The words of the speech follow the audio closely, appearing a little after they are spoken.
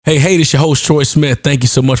Hey, this your host, Troy Smith. Thank you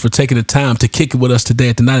so much for taking the time to kick it with us today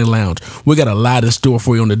at the Nighty Lounge. We got a lot in store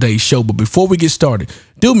for you on today's show, but before we get started,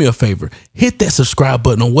 do me a favor, hit that subscribe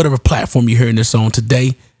button on whatever platform you're hearing this on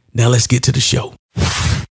today. Now let's get to the show.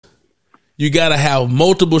 You got to have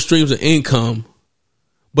multiple streams of income,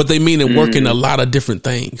 but they mean in working a lot of different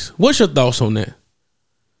things. What's your thoughts on that?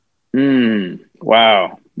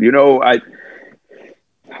 Wow.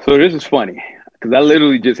 So this is funny because I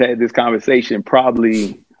literally just had this conversation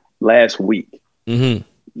probably last week. And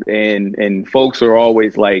folks are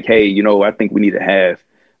always like, hey, I think we need to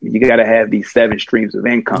you got to have these 7 streams of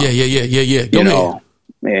income. Yeah.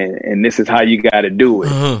 And this is how you got to do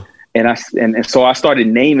it. And so I started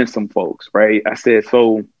naming some folks, right? I said,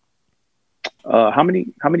 so how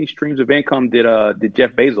many streams of income did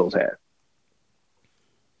Jeff Bezos have?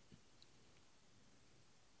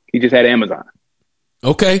 He just had Amazon.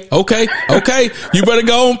 Okay. You better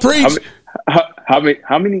go and preach. How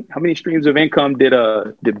many streams of income did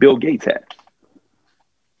Bill Gates have?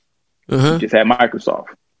 He just had Microsoft.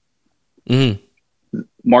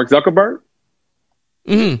 Mark Zuckerberg.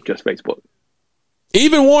 Just Facebook.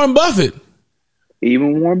 Even Warren Buffett.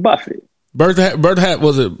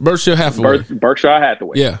 Berkshire Hathaway. Berkshire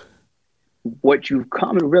Hathaway. Yeah. What you've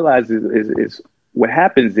come to realize is what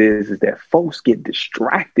happens is that folks get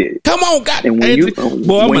distracted. Come on, God. And I'm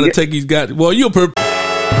going to take these guys. Well, you're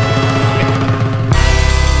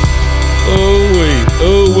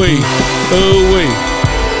Oh, wait.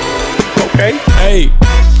 Okay. Hey.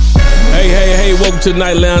 Welcome to the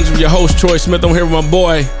Night Lounge with your host, Troy Smith. I'm here with my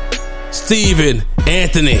boy, Stephen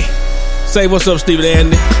Anthony. Say what's up, Stephen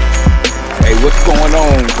Anthony. Hey, what's going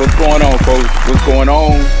on? What's going on, folks? What's going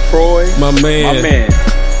on, Troy? My man.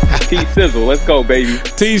 T-Sizzle. Let's go, baby.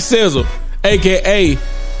 T-Sizzle, a.k.a.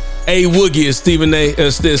 A Woogie is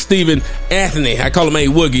Stephen Anthony. I call him A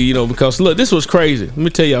Woogie, because, look, this was crazy. Let me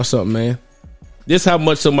tell y'all something, man. This is how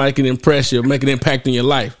much somebody can impress you, make an impact in your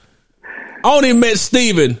life. I only met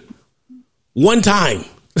Stephen one time.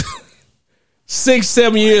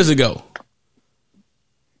 6-7 years ago.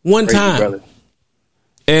 One Crazy, time. brother.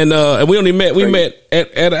 And we only met. We met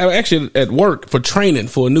at work for training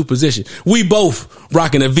for a new position. We both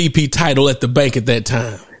rocking a VP title at the bank at that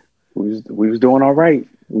time. We was doing all right.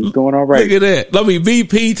 Look at that. Let me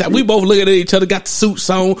VP. We both looking at each other. Got the suits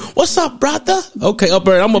on. What's up, brother? Okay,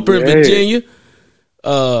 I'm up here in Virginia.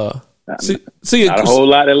 See, not a whole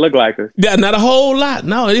lot that look like us. Yeah, not a whole lot.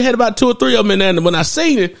 No, he had about 2 or 3 of them in there. And when I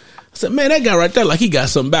seen it, I said, "Man, that guy right there, like he got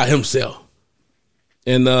something about himself."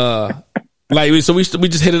 And so we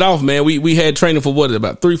just hit it off, man. We had training for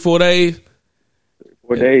about 3-4 days.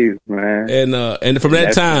 4 days, man. And from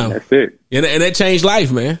that time, that's it. And that changed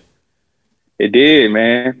life, man. It did,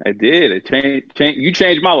 man. It did. It changed. You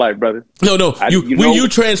changed my life, brother. No. You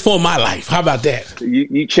transformed my life. How about that?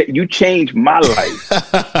 You changed my life.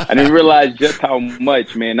 I didn't realize just how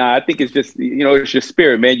much, man. Nah, I think it's just it's your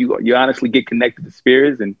spirit, man. You honestly get connected to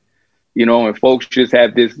spirits, and and folks just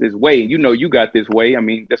have this way. You got this way. I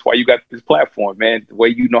mean, that's why you got this platform, man. The way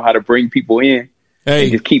you know how to bring people in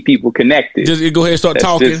and just keep people connected. Just go ahead and start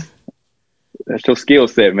talking. That's your skill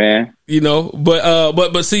set, man.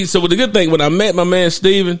 But see, so the good thing, when I met my man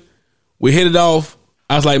Steven, we hit it off.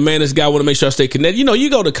 I was like, man, this guy want to make sure I stay connected. You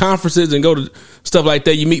go to conferences and go to stuff like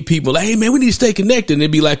that. You meet people like, hey, man, we need to stay connected. And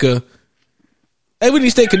it'd be like hey, we need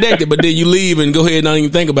to stay connected. But then you leave and go ahead and not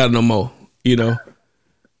even think about it no more.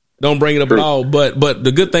 Don't bring it up at all. But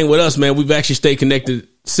the good thing with us, man, we've actually stayed connected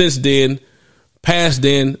since then, past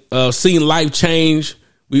then, seen life change.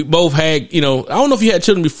 We both had, I don't know if you had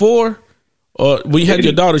children before. Or when you had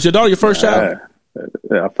your daughter. Is your daughter your first child?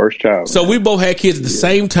 Yeah, first child. So we both had kids at the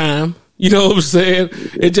same time. You know what I'm saying?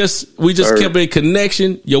 We just kept in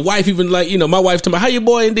connection. Your wife even my wife told me, how your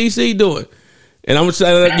boy in DC doing? And I'm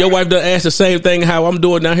saying your wife does ask the same thing how I'm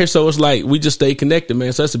doing down here. So it's like we just stay connected,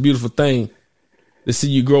 man. So that's a beautiful thing to see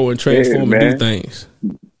you grow and transform and do things.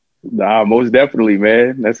 Nah, most definitely,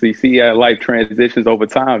 man. That's you see how life transitions over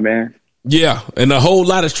time, man. Yeah, and a whole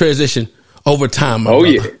lot of transition over time. Oh,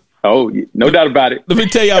 brother. Yeah. Oh, no doubt about it. Let me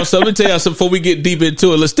tell y'all something before we get deep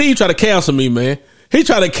into it. Let Steve try to cancel me, man. He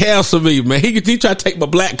tried to cancel me, man. He tried to take my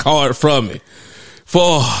black card from me.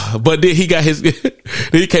 But then he got his. Then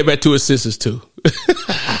he came back to his senses too.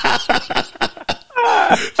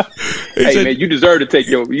 Hey, man, you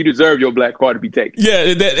deserve your black card to be taken.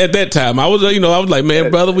 Yeah, at that time, I was like,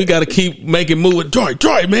 man, brother, we got to keep making moves.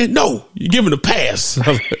 Joy, man, no, you're giving a pass.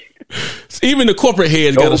 Even the corporate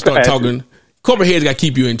heads got to start talking. Corporate heads got to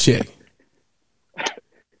keep you in check.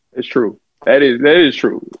 It's true. That is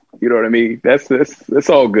true. You know what I mean? That's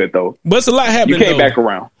all good though. But it's a lot happening. You came back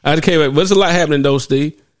around. I came back. But it's a lot happening though,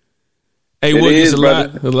 Steve. Hey, Wood, it's a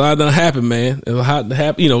lot done happened, man. A lot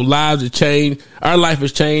happened. You know, lives have changed. Our life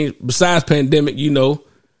has changed. Besides pandemic, you know,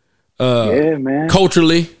 yeah, man.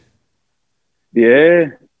 Culturally.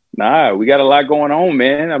 Yeah. Nah, we got a lot going on,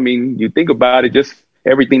 man. I mean, you think about it, just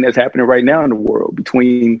everything that's happening right now in the world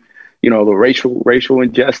between, you know, the racial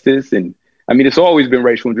injustice. And I mean, it's always been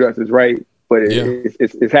racial injustice, right? But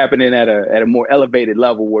it's happening at a more elevated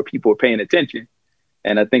level where people are paying attention.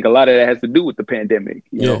 And I think a lot of that has to do with the pandemic.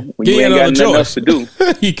 You know, when you ain't got nothing else to do.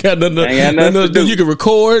 You got nothing else to do. You can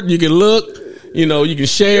record, you can look, you know, you can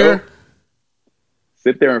share.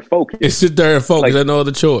 Sit there and focus. Like, there's no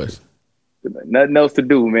other choice. Nothing else to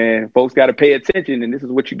do, man. Folks got to pay attention, and this is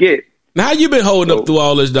what you get. Now, how you been holding up through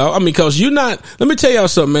all this, dog? I mean, because you're not. Let me tell y'all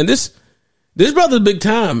something, man. This brother's big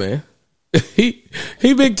time, man. he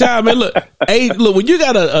big time, man. Look, look. When you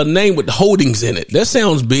got a name with holdings in it, that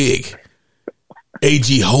sounds big.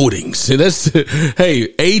 AG Holdings. That's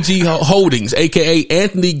AG Holdings, aka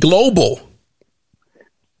Anthony Global.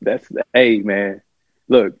 Hey, man.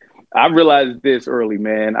 Look. I realized this early,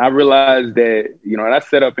 man. I realized that, you know, and I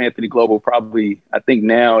set up Anthony Global probably, I think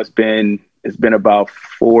now it's been about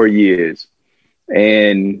 4 years.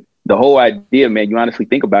 And the whole idea, man, you honestly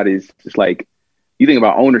think about it, is just like, you think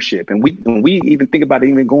about ownership. And when we even think about it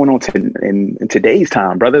even going on in today's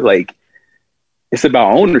time, brother, like, it's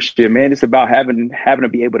about ownership, man. It's about having to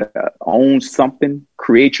be able to own something,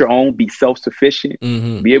 create your own, be self-sufficient,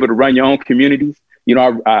 be able to run your own communities. You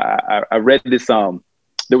know, I read this,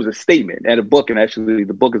 there was a statement at a book, and actually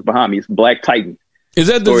the book is behind me. It's Black Titan. Is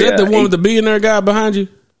that the one with the billionaire guy behind you? Is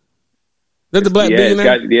that the black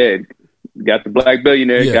billionaire? Got the black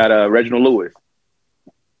billionaire. Yeah. Got Reginald Lewis.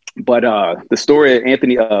 But the story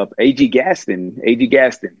of A.G. Gaston, one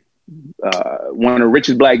of the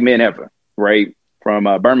richest black men ever, right, from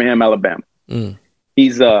Birmingham, Alabama. He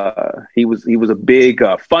was a big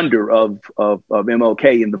funder of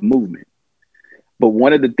MLK in the movement. But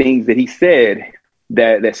one of the things that he said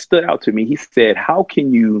that stood out to me, he said, how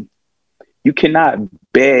can you cannot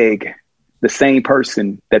beg the same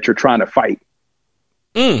person that you're trying to fight.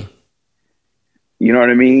 You know what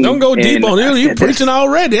I mean? Don't go deep on it. You're preaching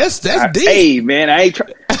already. That's deep. Hey, man, I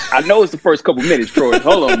know it's the first couple minutes, Troy.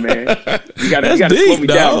 Hold on, man. You gotta slow me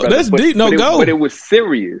down, brother. That's deep. Go. But it was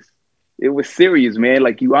serious. It was serious, man.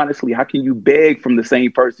 Like, you honestly, how can you beg from the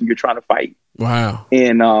same person you're trying to fight? Wow.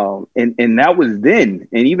 And that was then.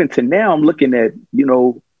 And even to now, I'm looking at, you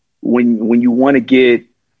know, when you want to get,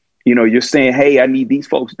 you know, you're saying, hey, I need these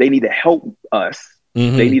folks. They need to help us.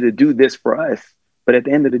 They need to do this for us. But at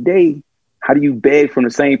the end of the day, how do you beg from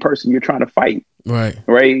the same person you're trying to fight? Right.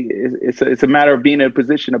 Right. It's a matter of being in a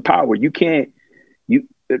position of power.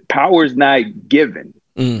 Power is not given.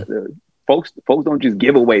 Folks don't just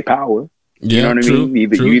give away power. You know what I mean?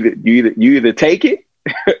 You either take it.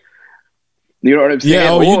 You know what I'm saying?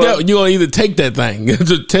 Yeah, you gonna either take that thing,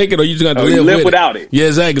 just take it, or you just got to live without it. Yeah,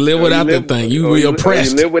 exactly. Live without that thing. You be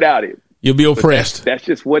oppressed. You live without it. You'll be oppressed. That's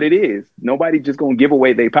just what it is. Nobody just gonna give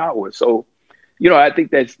away their power. So, you know, I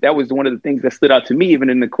think that was one of the things that stood out to me,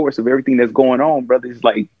 even in the course of everything that's going on, brother. It's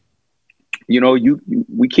like, you know,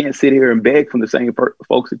 we can't sit here and beg from the same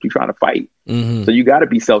folks that you're trying to fight. So you got to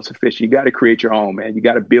be self-sufficient. You got to create your own, man. You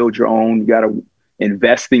got to build your own. You got to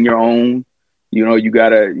invest in your own. You know, you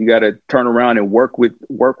gotta turn around and work with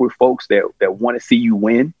folks that want to see you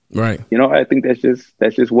win. Right. You know, I think that's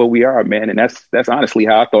just what we are, man. And that's honestly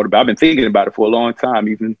how I thought about it. I've been thinking about it for a long time,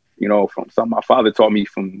 even, you know, from something my father taught me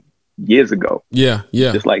from years ago. Yeah.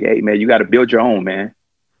 Just like, hey, man, you got to build your own, man.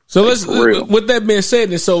 So with that being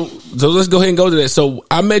said, so let's go ahead and go to that. So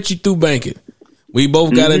I met you through banking. We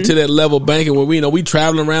both got into that level of banking where we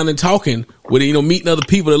traveling around and talking with, meeting other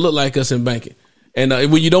people that look like us in banking. And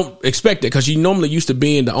when you don't expect it, because you normally used to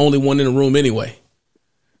being the only one in the room anyway.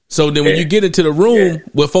 So then when you get into the room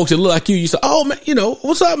with folks that look like you say, oh, man,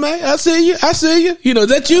 what's up, man? I see you. Is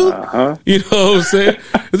that you? You know what I'm saying?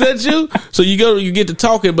 Is that you? So you get to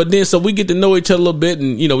talking, but then so we get to know each other a little bit,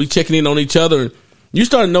 and, we checking in on each other. And you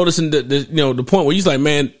start noticing the point where you're like,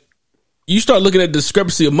 man, you start looking at the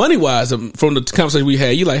discrepancy of money-wise from the conversation we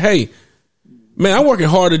had. You're like, hey, man, I'm working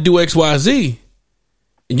hard to do X, Y, Z.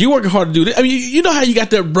 And you working hard to do this. I mean, you know how you got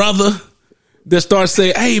that brother that starts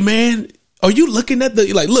saying, hey, man, are you looking at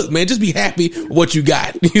you're like, look, man, just be happy with what you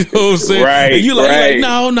got. You know what I'm saying? Right. And you're like,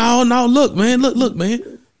 no, look, man, look, man.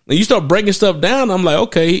 And you start breaking stuff down. I'm like,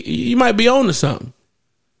 okay, you might be on to something.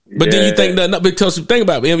 But then you think that, because think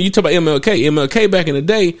about it. You talk about MLK. MLK back in the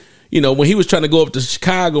day, when he was trying to go up to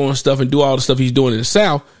Chicago and stuff and do all the stuff he's doing in the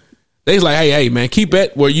South, they was like, hey, man, keep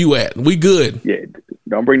at where you at. We good. Yeah.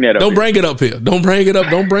 Don't bring that up. Don't bring it up here. Don't bring it up.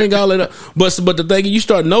 Don't bring all that up. But the thing, you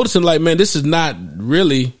start noticing, like, man, this is not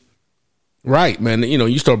really Right, man. You know,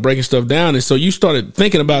 you start breaking stuff down. And so you started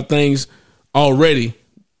thinking about things already,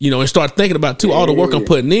 you know, and start thinking about, too, all the work I'm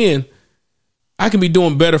putting in. I can be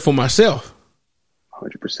doing better for myself.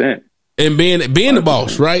 100%. And being the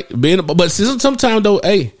boss, right? But sometimes, though,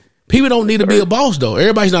 hey, people don't need to be a boss, though.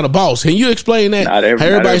 Everybody's not a boss. Can you explain that?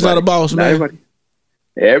 Everybody's not a boss, man.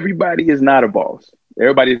 Everybody is not a boss.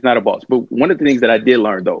 Everybody is not a boss. But one of the things that I did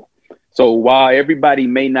learn, though, so while everybody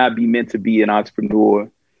may not be meant to be an entrepreneur,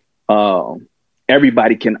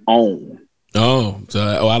 everybody can own.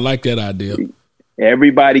 I like that idea.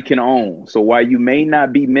 Everybody can own. So while you may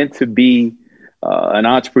not be meant to be an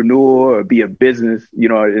entrepreneur or be a business, you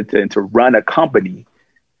know, to run a company,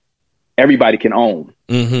 everybody can own.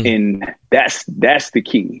 Mm-hmm. And that's the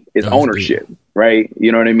key is ownership, right?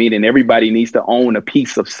 You know what I mean? And everybody needs to own a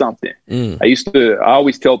piece of something. I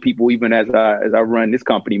always tell people, even as I run this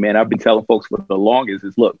company, man, I've been telling folks for the longest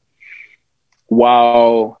is, look,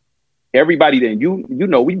 while everybody then, you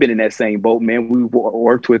know, we've been in that same boat, man. We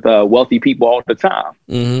worked with wealthy people all the time.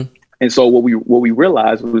 Mm-hmm. And so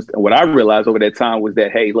what I realized over that time was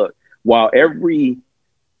that, hey, look, while every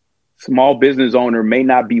small business owner may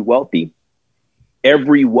not be wealthy,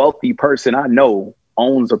 every wealthy person I know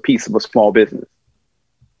owns a piece of a small business.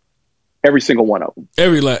 Every single one of them.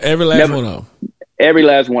 Every last one of them. Every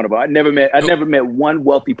last one of them. I never met one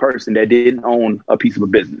wealthy person that didn't own a piece of a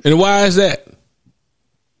business. And why is that?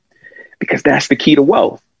 Because that's the key to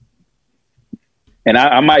wealth. And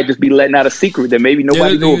I might just be letting out a secret that maybe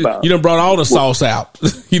nobody knew about. You done brought all the sauce out.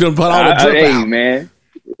 You done brought all the drip out. Hey, man.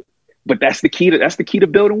 But that's the key to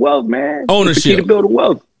building wealth, man. Ownership. That's the key to building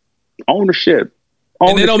wealth. Ownership.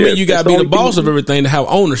 And that don't mean you got to be the boss of everything to have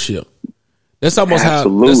ownership. That's almost how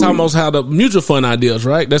the mutual fund idea is,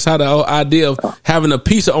 right? That's how the idea of having a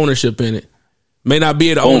piece of ownership in it. May not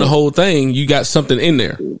be able to own the whole thing. You got something in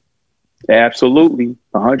there. Absolutely.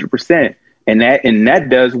 100%. And that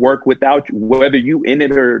does work without whether you in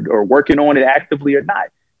it or working on it actively or not.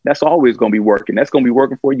 That's always going to be working. That's going to be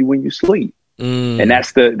working for you when you sleep. And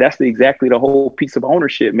that's exactly the whole piece of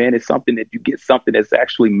ownership, man. It's something that you get something that's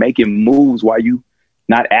actually making moves while you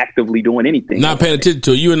not actively doing anything. Not paying attention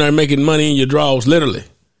to it. You in there making money in your drawers, literally.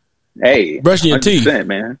 Hey, brushing your teeth,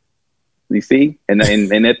 man. You see, and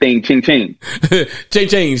that thing, ching ching, ching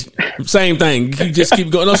ching, same thing. You just keep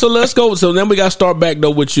going. No, so let's go. So then we got to start back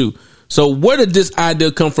though with you. So where did this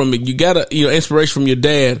idea come from? You got inspiration from your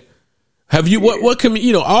dad. Have you what can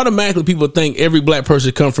automatically people think every black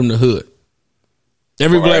person come from the hood.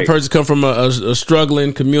 Every black person come from a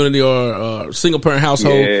struggling community or a single parent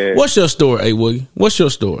household. Yeah. What's your story, A. Woogie? What's your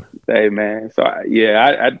story? Hey man, so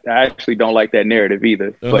I actually don't like that narrative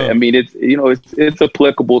either. But I mean, it's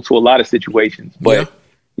applicable to a lot of situations. But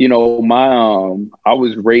I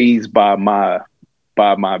was raised by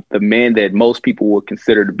the man that most people would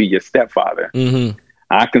consider to be your stepfather. Mm-hmm.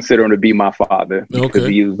 I consider him to be my father because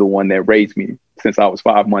he was the one that raised me since I was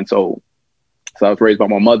 5 months old. So I was raised by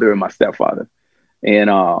my mother and my stepfather.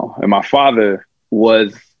 And my father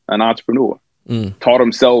was an entrepreneur, taught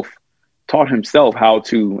himself how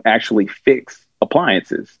to actually fix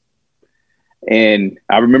appliances. And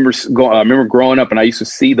I remember growing up and I used to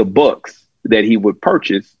see the books that he would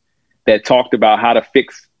purchase that talked about how to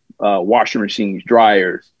fix washing machines,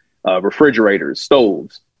 dryers, refrigerators,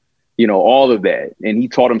 stoves, all of that. And he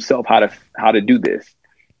taught himself how to do this.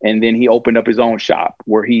 And then he opened up his own shop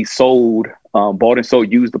where he bought and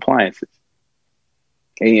sold used appliances.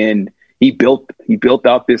 And he built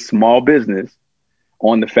out this small business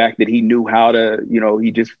on the fact that he knew how to,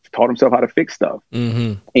 he just taught himself how to fix stuff.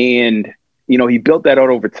 Mm-hmm. And, he built that out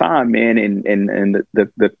over time, man. And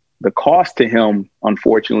the cost to him,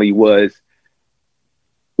 unfortunately, was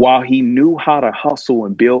while he knew how to hustle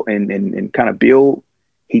and build and kind of build,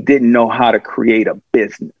 he didn't know how to create a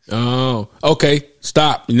business. Oh, okay.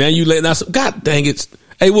 Stop. Now you letting out some, God dang it.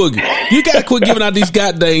 Hey, Woogie, you got to quit giving out these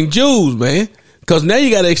goddamn jewels, man. Because now you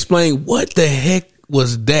got to explain what the heck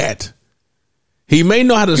was that. He may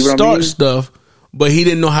know how to start stuff, but he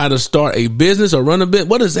didn't know how to start a business or run a business.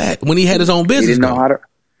 What is that? When he had his own business, he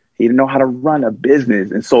didn't know how to run a business,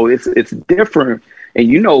 and so it's different. And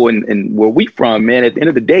and where we from, man, at the end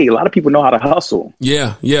of the day, a lot of people know how to hustle.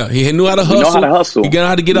 Yeah. He knew how to hustle. He know how to hustle. He got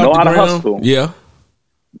how to get off the ground. Hustle. Yeah.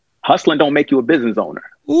 Hustling don't make you a business owner.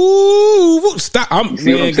 Ooh, stop! I'm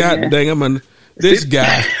this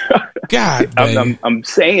guy. God, I'm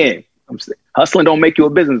saying hustling don't make you a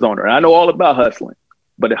business owner. And I know all about hustling,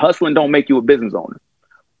 but hustling don't make you a business owner.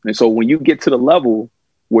 And so when you get to the level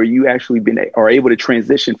where you actually are able to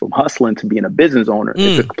transition from hustling to being a business owner,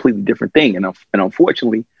 it's a completely different thing. And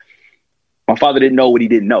unfortunately, my father didn't know what he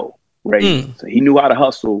didn't know, right? So he knew how to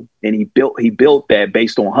hustle, and he built that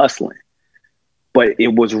based on hustling. but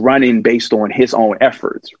it was running based on his own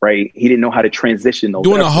efforts, right? He didn't know how to transition those.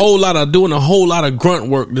 Doing a whole lot of grunt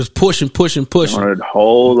work, just pushing. Doing a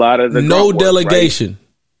whole lot of the no delegation.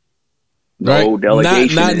 Right? No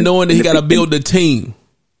delegation. Not knowing that he got to build the team.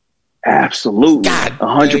 Absolutely.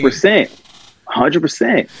 100%.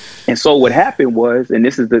 100%. And so what happened was, and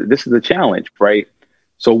this is the challenge, right?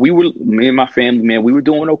 So me and my family, man, we were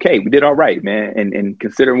doing okay. We did all right, man. And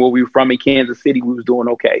considering where we were from in Kansas City, we was doing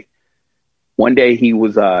okay. One day he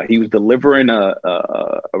was delivering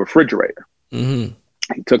a refrigerator. Mm-hmm.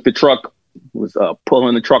 He took the truck, was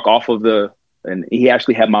pulling the truck off of and he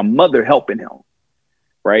actually had my mother helping him,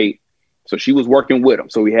 right? So she was working with him.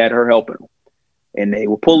 So we had her helping him. And they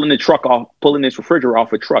were pulling this refrigerator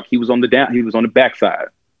off a truck. He was on the backside,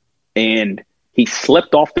 and he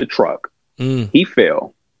slipped off the truck. He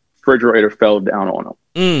fell. Refrigerator fell down on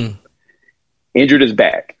him. Injured his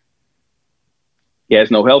back. He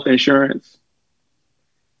has no health insurance.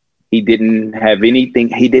 He didn't have anything.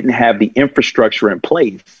 He didn't have the infrastructure in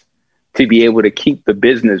place to be able to keep the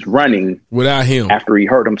business running without him after he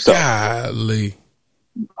hurt himself. Golly.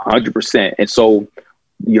 100%. And so,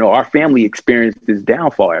 our family experienced this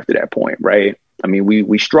downfall after that point, right? I mean,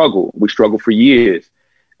 we struggled. We struggled for years.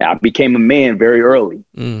 I became a man very early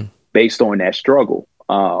based on that struggle.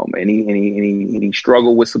 And he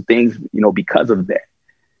struggled with some things, because of that.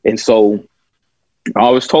 And so I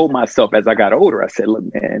always told myself as I got older, I said,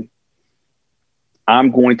 look, man,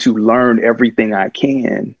 I'm going to learn everything I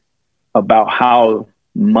can about how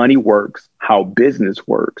money works, how business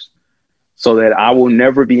works, so that I will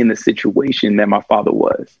never be in the situation that my father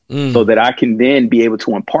was, so that I can then be able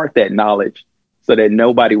to impart that knowledge so that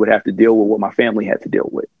nobody would have to deal with what my family had to deal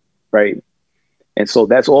with. Right. And so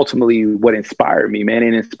that's ultimately what inspired me, man.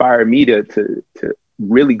 It inspired me to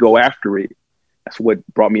really go after it. That's what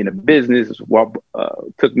brought me into business. It's what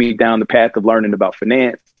took me down the path of learning about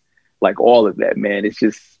finance, like all of that, man. It's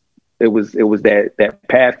just, it was that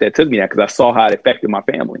path that took me there because I saw how it affected my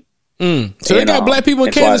family. So they got black people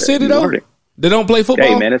in Kansas City though? They don't play football?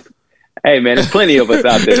 Hey man, there's plenty of us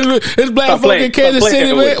out there. It's black folk in Kansas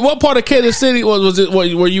City. What part of Kansas City was it?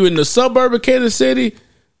 Were you in the suburb of Kansas City?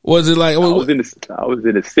 Was it like I was in the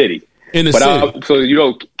city.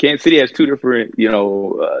 So Kansas City has two different.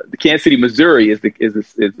 The Kansas City, Missouri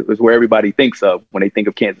is where everybody thinks of when they think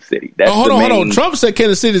of Kansas City. Hold on. Trump said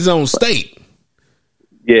Kansas City is his own state.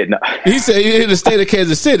 Yeah, no. He said in the state of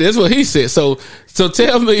Kansas City. That's what he said. So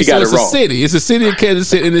tell me, so it's a city. It's a city of Kansas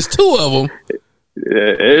City, and there's two of them.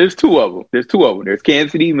 There's two of them. There's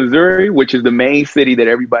Kansas City, Missouri, which is the main city that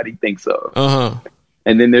everybody thinks of.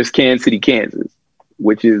 And then there's Kansas City, Kansas,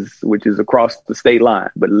 which is across the state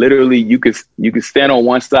line. But literally, you could stand on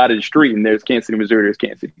one side of the street, and there's Kansas City, Missouri. There's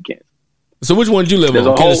Kansas City, Kansas. So which one did you live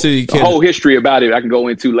on? Kansas City, Kansas. A whole history about it I can go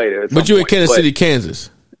into later. But you in Kansas City,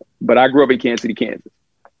 Kansas. But I grew up in Kansas City, Kansas.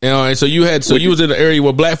 All right, so you was in the area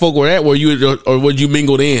where black folk were at, or were you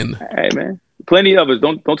mingled in? Hey man, plenty of us.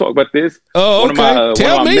 Don't talk about this. Oh, okay.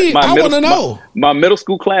 Tell me. I want to know. My middle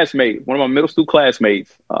school classmate, one of my middle school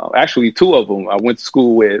classmates, actually two of them I went to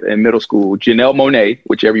school with in middle school. Janelle Monáe,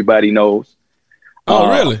 which everybody knows. Oh,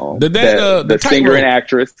 really? The singer and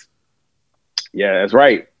actress. Yeah, that's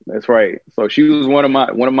right. That's right. So she was one of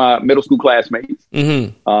my middle school classmates,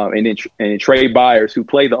 and then Trey Byers, who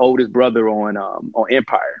played the oldest brother on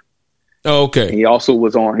Empire. Oh, okay. And he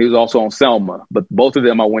was also on Selma, but both of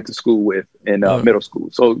them I went to school with in middle school.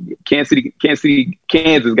 So Kansas City,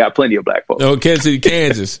 Kansas got plenty of black folks. Oh, Kansas City,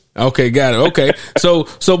 Kansas. Okay, got it. Okay. So,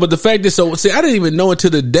 but the fact is, I didn't even know until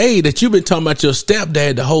the day that you've been talking about your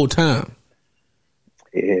stepdad the whole time.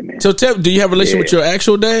 Yeah, man. So do you have a relationship with your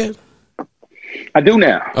actual dad? I do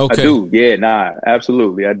now. Okay. I do. Yeah,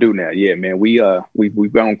 absolutely. I do now. Yeah, man.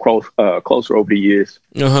 We've grown closer over the years.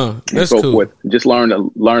 That's so cool. Forth. Just learned a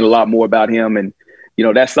lot more about him, and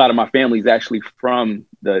that side of my family is actually from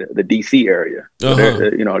the DC area. So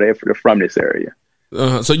they're from this area.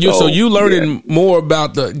 So you learning more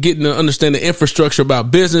about getting to understand the infrastructure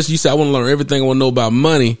about business. You said I want to learn everything I want to know about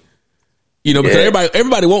money. Because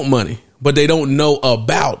everybody want money, but they don't know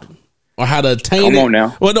about or how to attain it. Come on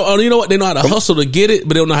now. Well, no, you know what? They know how to hustle to get it,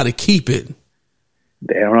 but they don't know how to keep it.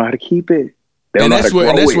 They don't know how to keep it. That's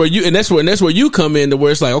where you come in to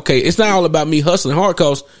where it's like, okay, it's not all about me hustling hard,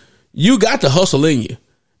 because you got the hustle in you,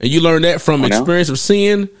 and you learn that from experience of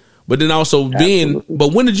seeing, but then also being.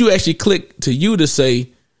 But when did you actually click to you to say,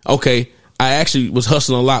 okay, I actually was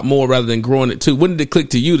hustling a lot more rather than growing it too? When did it click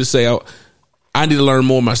to you to say, oh, I need to learn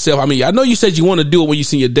more myself? I mean, I know you said you want to do it when you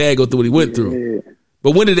seen your dad go through what he went through.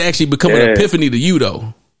 But when did it actually become an epiphany to you,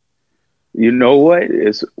 though? You know what?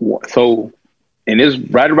 It's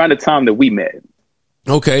right around the time that we met.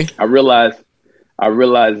 Okay. I realized I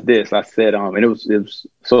realized this. I said, and it was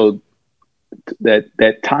so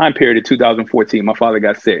that time period of 2014, my father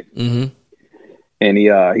got sick, Mm-hmm. and he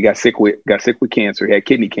got sick with cancer. He had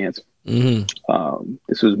kidney cancer. Mm-hmm.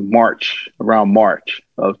 This was around March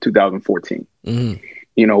of 2014. Mm-hmm.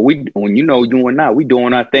 You know, you and I, we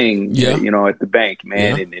doing our thing, Yeah. you know, at the bank,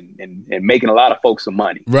 man, Yeah. and making a lot of folks some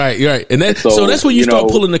money. Right. And so that's when you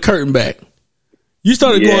start pulling the curtain back. You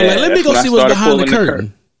started going like, let me go see what's behind the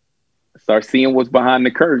curtain. Start seeing what's behind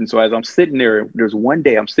the curtain. So as I'm sitting there's one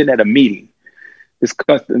day I'm sitting at a meeting. This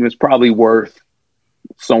customer is probably worth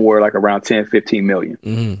somewhere like around 10, 15 million.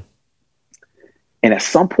 Mm-hmm. And at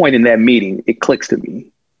some point in that meeting, it clicks to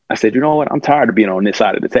me. I said, you know what? I'm tired of being on this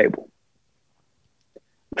side of the table.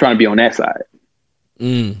 I'm trying to be on that side.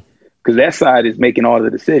 Because that side is making all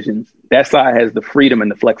the decisions. That side has the freedom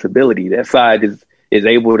and the flexibility. That side is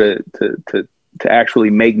able to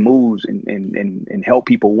actually make moves and help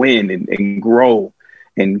people win and grow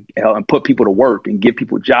and put people to work and give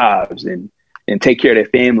people jobs and take care of their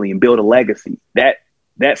family and build a legacy.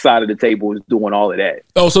 That side of the table is doing all of that.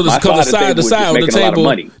 Oh, so the side of the table,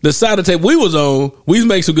 the side of the table we was on, we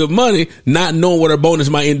make some good money, not knowing what our bonus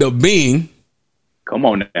might end up being. Come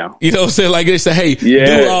on now. You know what I'm saying? Like they say, hey,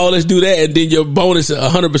 do all this, do that, and then your bonus is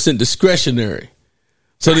 100% discretionary.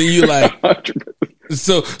 So then you like,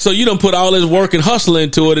 so you don't put all this work and hustle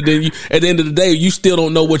into it, and then at the end of the day, you still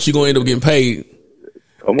don't know what you're going to end up getting paid.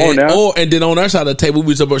 Come on now. And then on our side of the table, we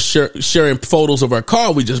was about sharing photos of our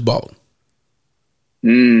car we just bought.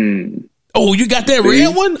 Oh, you got that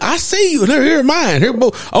red one? I see you. Here mine.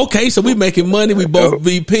 Okay, so we making money. We both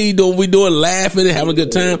VP doing laughing and having a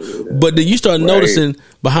good time. But then you start noticing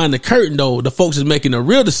behind the curtain, though, the folks is making a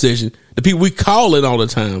real decision. The people we call it all the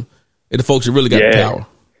time, and the folks that really got the power.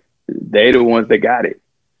 They the ones that got it.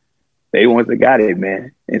 They the ones that got it,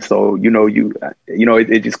 man. And so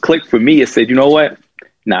it just clicked for me. It said, you know what?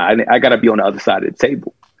 Nah, I got to be on the other side of the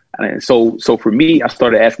table. And so for me, I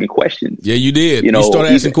started asking questions. Yeah, you did. You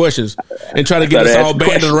started asking questions and trying to get us all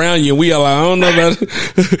banded around you. And we are like, I don't know about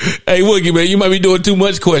hey, Wookie, man, you might be doing too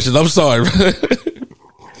much questions. I'm sorry.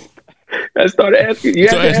 I started asking. You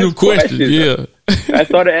had to ask questions. Yeah. I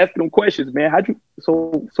started asking them questions, man.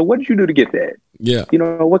 So what did you do to get that? Yeah.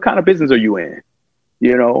 What kind of business are you in?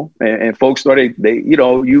 And folks started,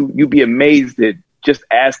 you'd be amazed at just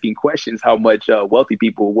asking questions, how much wealthy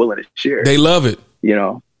people are willing to share. They love it.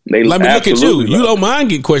 They look at you. You don't mind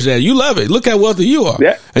getting questions asked. You love it. Look how wealthy you are.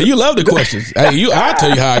 Yeah. And you love the questions. I'll tell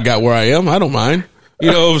you how I got where I am. I don't mind.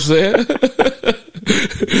 You know what I'm saying?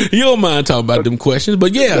 You don't mind talking about them questions.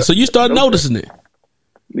 But so you start noticing it.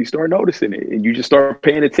 You start noticing it. And you just start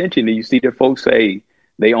paying attention. And you see that folks say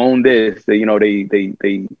they own this.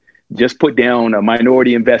 They just put down a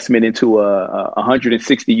minority investment into a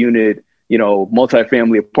 160 unit,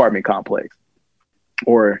 multifamily apartment complex.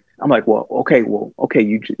 Or I'm like, okay,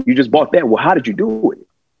 you just bought that. Well, how did you do it?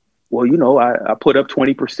 Well, I put up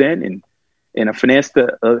 20% and I financed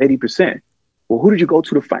the 80%. Well, who did you go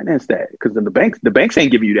to finance that? Because the banks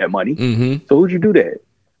ain't giving you that money. Mm-hmm. So who'd you do that?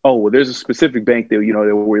 Oh, well, there's a specific bank that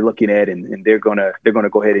that we're looking at, and they're gonna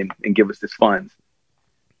go ahead and give us this funds.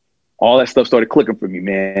 All that stuff started clicking for me,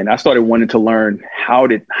 man. I started wanting to learn how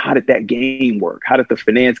did that game work? How did the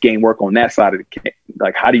finance game work on that side of the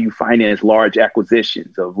like? How do you finance large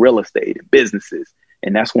acquisitions of real estate and businesses?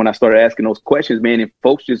 And that's when I started asking those questions, man. And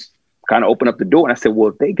folks just kind of opened up the door. And I said, well,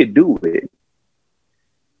 if they could do it,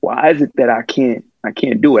 why is it that I can't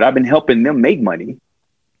do it? I've been helping them make money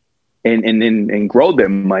and grow their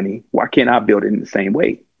money. Why can't I build it in the same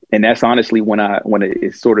way? And that's honestly when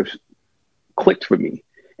it sort of clicked for me.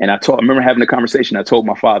 And I remember having a conversation. I told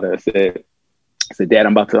my father, I said, Dad,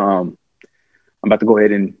 I'm about to go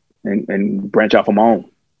ahead and branch out on my own.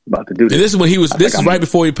 I'm about to do this. And this is when this is right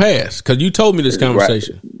before he passed. Cause you told me this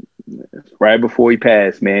conversation. Right before he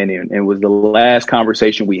passed, man. And it was the last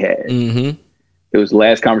conversation we had. Mm-hmm. It was the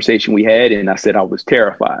last conversation we had. And I said, I was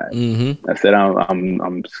terrified. Mm-hmm. I said,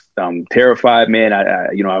 I'm terrified, man.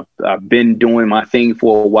 I've been doing my thing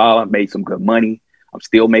for a while. I've made some good money. I'm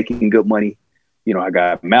still making good money. I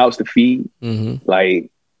got mouths to feed. Mm-hmm.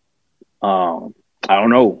 Like, I don't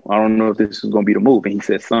know. I don't know if this is going to be the move. And he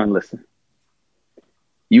said, son, listen,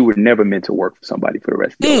 you were never meant to work for somebody for the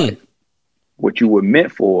rest of your life. What you were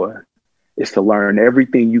meant for is to learn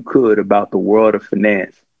everything you could about the world of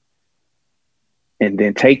finance and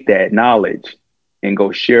then take that knowledge and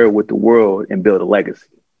go share it with the world and build a legacy.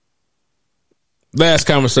 Last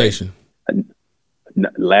conversation.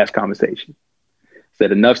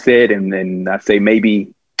 Said enough said, and then I say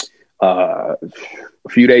maybe a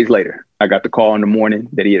few days later, I got the call in the morning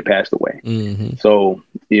that he had passed away. Mm-hmm. So,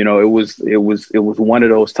 you know, it was one of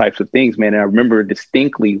those types of things, man. And I remember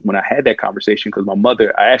distinctly when I had that conversation, because my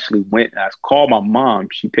mother, I actually went and I called my mom.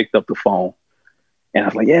 She picked up the phone and I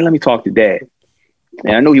was like, yeah, let me talk to Dad.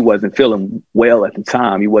 And I knew he wasn't feeling well at the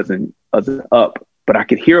time. He wasn't up, but I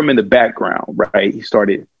could hear him in the background, right? He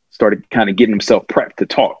started kind of getting himself prepped to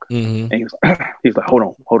talk. Mm-hmm. And he was like, hold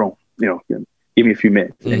on, you know, give me a few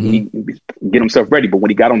minutes. Mm-hmm. And he get himself ready. But when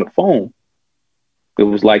he got on the phone, it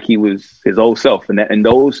was like he was his old self. And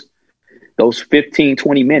those 15,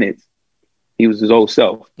 20 minutes, he was his old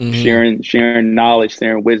self, mm-hmm. sharing knowledge,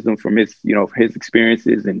 sharing wisdom from his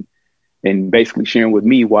experiences, and basically sharing with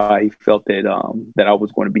me why he felt that I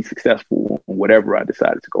was going to be successful in whatever I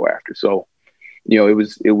decided to go after. So, you know, it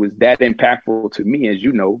was that impactful to me. As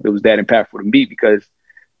you know, it was that impactful to me because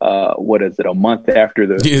a month after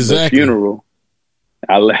the funeral,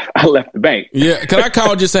 I left the bank. Yeah. Can I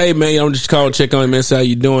call just say, hey, man, I'm just calling check on you, man. Say how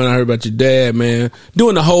you doing? I heard about your dad, man.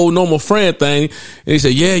 Doing the whole normal friend thing. And he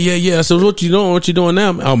said, yeah. So what you doing? What you doing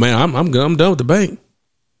now? Oh man, I'm good. I'm done with the bank.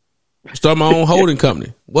 Start my own holding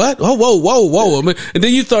company. What? Oh, whoa. I mean, and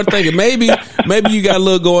then you start thinking maybe you got a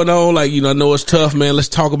little going on. Like, you know, I know it's tough, man. Let's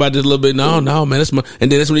talk about this a little bit. No, man. And then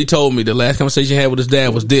that's when he told me the last conversation he had with his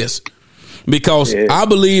dad was this. Because I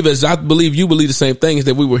believe you believe the same thing, is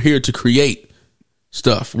that we were here to create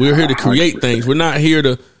stuff. We're here to create 100%. Things. We're not here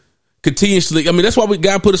to continuously. I mean, that's why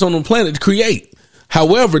God put us on the planet to create.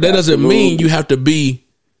 However, that doesn't mean you have to be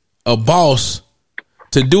a boss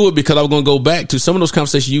to do it, because I was going to go back to some of those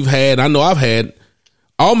conversations you've had. I know I've had.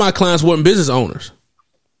 All my clients weren't business owners,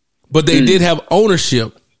 but they did have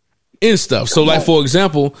ownership in stuff. So, like, for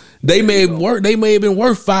example, they may have been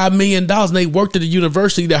worth $5 million and they worked at the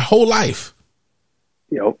university their whole life.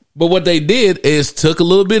 Yep. But what they did is took a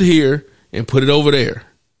little bit here and put it over there,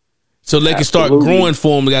 so they can start growing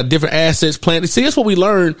for them. They got different assets planted. See, that's what we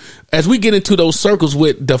learn as we get into those circles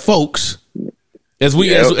with the folks. As we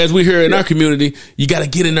hear in our community, you got to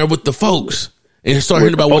get in there with the folks and start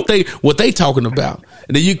hearing about what they talking about,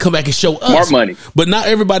 and then you come back and show us smart money. But not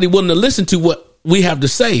everybody willing to listen to what we have to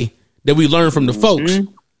say that we learn from the folks,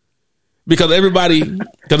 because everybody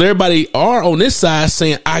are on this side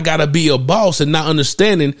saying I gotta be a boss and not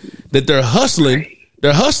understanding that they're hustling.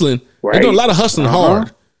 They're hustling. Right. They're doing a lot of hustling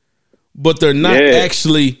hard, but they're not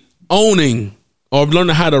actually owning or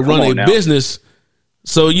learning how to run a business.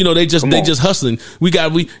 So, you know, they just hustling.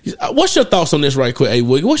 What's your thoughts on this right quick? Hey,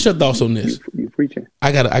 Wiggy, what's your thoughts on this? You preaching.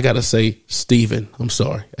 I gotta say, Steven, I'm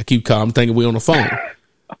sorry. I keep calling. I'm thinking we're on the phone.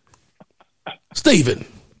 Steven,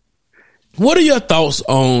 what are your thoughts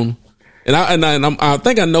on, I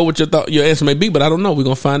think I know what your answer may be, but I don't know. We're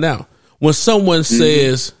going to find out. When someone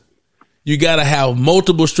says you got to have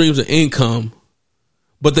multiple streams of income,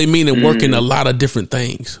 but they mean it working a lot of different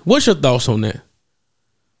things. What's your thoughts on that?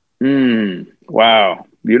 Wow.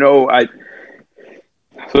 You know,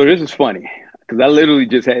 so this is funny because I literally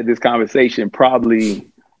just had this conversation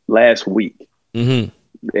probably last week.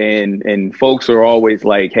 Mm-hmm. And folks are always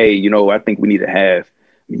like, hey, you know, I think we need to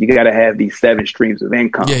you got to have these 7 streams of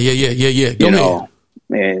income. Yeah. Go ahead.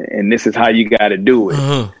 And this is how you got to do it.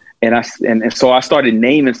 Uh-huh. And so I started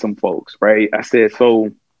naming some folks, right? I said,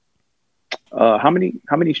 so how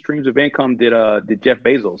many streams of income did Jeff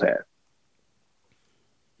Bezos have?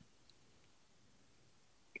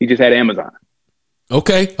 He just had Amazon.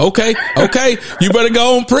 Okay. You better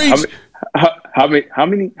go and preach. How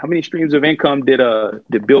many streams of income did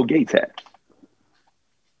Bill Gates have?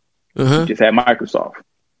 He just had Microsoft.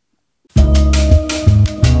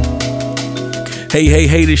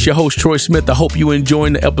 Hey, this is your host, Troy Smith. I hope you're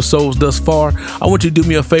enjoying the episodes thus far. I want you to do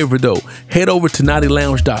me a favor, though. Head over to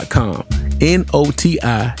NotiLounge.com,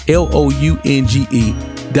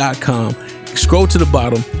 NOTILOUNGE.com. Scroll to the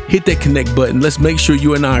bottom, hit that connect button. Let's make sure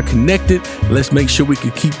you and I are connected. Let's make sure we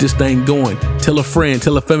can keep this thing going. Tell a friend,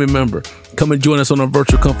 tell a family member. Come and join us on our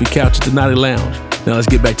virtual comfy couch at the Naughty Lounge. Now let's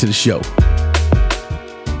get back to the show.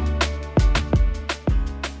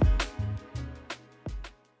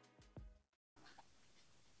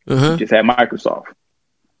 Just had Microsoft.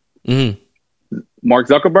 Mark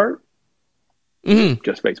Zuckerberg.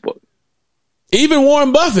 Just Facebook. Even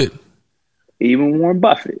Warren Buffett.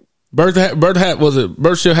 Berkshire Hathaway.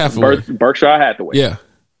 Berkshire Hathaway. Yeah.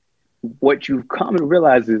 What you come to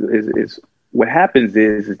realize is what happens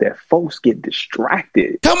is that folks get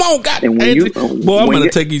distracted. Come on, God. And I'm going to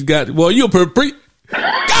take these guys. Well, you'll go. Now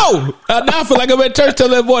I feel like I'm at church. Tell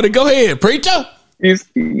that boy to go ahead, preacher.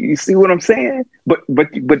 You see what I'm saying? But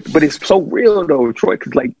it's so real though, Troy,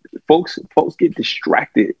 because like folks get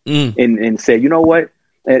distracted and say, you know what?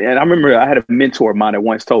 And I remember I had a mentor of mine that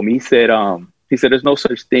once told me, he said, He said, there's no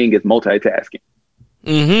such thing as multitasking.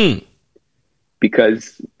 Mm-hmm.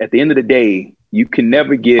 Because at the end of the day, you can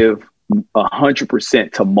never give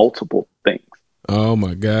 100% to multiple things. Oh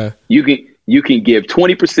my God. You can give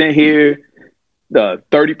 20% here,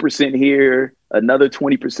 30% here, another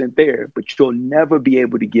 20% there, but you'll never be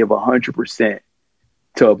able to give 100%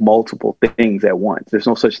 to multiple things at once. There's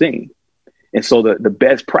no such thing. And so the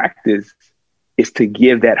best practice is to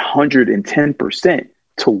give that 110%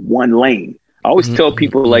 to one lane. I always tell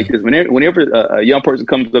people like this, whenever a young person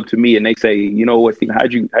comes up to me and they say, you know what, Stephen,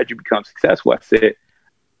 how'd you become successful? I said,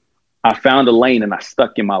 I found a lane and I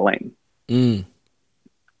stuck in my lane.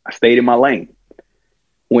 I stayed in my lane.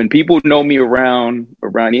 When people know me around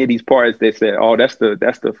any of these parts, they say, oh, that's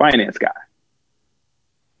the finance guy.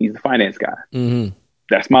 He's the finance guy. Mm-hmm.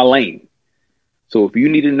 That's my lane. So if you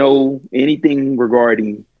need to know anything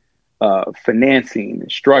regarding financing and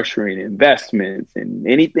structuring, investments, and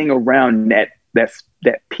anything around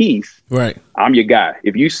that piece, right? I'm your guy.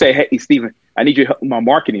 If you say, hey, Stephen, I need your help with my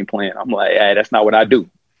marketing plan, I'm like, hey, that's not what I do.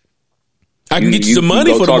 I can get you some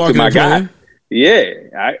money for the marketing plan. Yeah,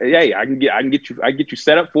 I can get you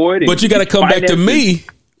set up for it. But you got to come back to me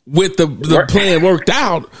with the plan worked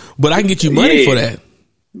out. But I can get you money for that.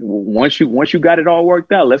 Once you got it all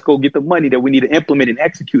worked out, let's go get the money that we need to implement and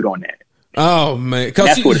execute on that. Oh man,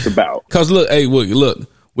 that's what it's about. Because look,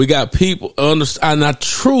 we got people and I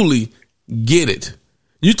truly get it.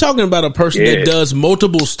 You're talking about a person that does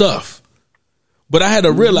multiple stuff, but I had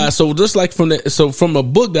to realize. So just like from a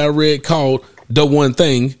book that I read called "The One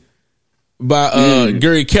Thing" by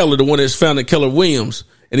Gary Keller, the one that's founded Keller Williams,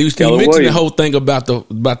 and he mentioned the whole thing about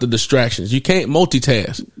the distractions. You can't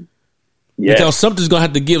multitask. Yes. Because something's gonna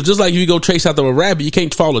have to give. Just like if you go chase after a rabbit, you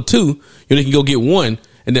can't follow two. You can go get one,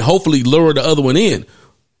 and then hopefully lure the other one in.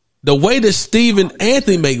 The way that Stephen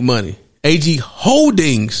Anthony make money, AG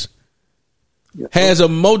Holdings has a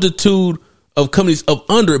multitude of companies up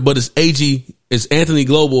under it, but it's Anthony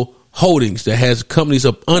Global Holdings that has companies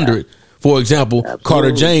up under it. For example,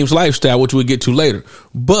 Carter James Lifestyle, which we'll get to later.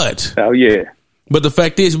 But but the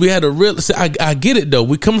fact is, we had to really. I get it though.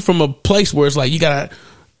 We coming from a place where it's like you gotta.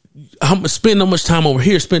 Spend so much time over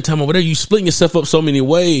here, spend time over there. You splitting yourself up so many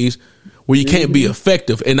ways where you can't be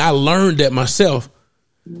effective. And I learned that myself.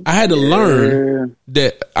 I had to learn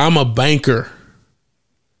that I'm a banker.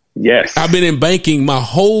 Yes. I've been in banking my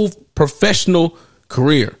whole professional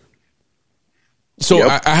career. So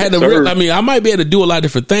I had to, I might be able to do a lot of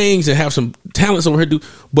different things and have some talents over here,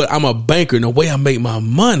 but I'm a banker. And the way I make my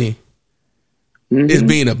money is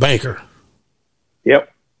being a banker. Yep.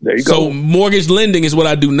 There you go. So mortgage lending is what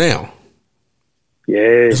I do now.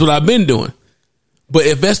 Yeah. That's what I've been doing. But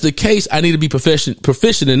if that's the case, I need to be proficient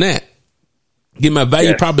in that. Get my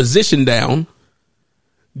value proposition down.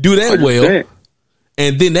 Do that 100%. Well.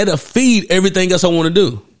 And then that'll feed everything else I want to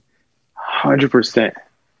do. 100%.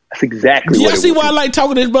 That's exactly do what y'all see why I like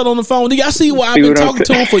talking to this brother on the phone? Do y'all see why I've been talking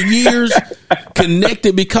to him for years?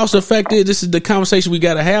 Connected because the fact is this is the conversation we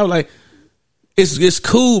got to have. Like, it's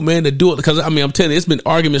cool, man, to do it because I'm telling you, it's been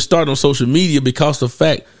arguments started on social media because of the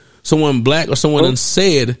fact someone black or someone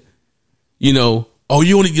said, oh,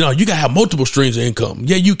 you gotta have multiple streams of income.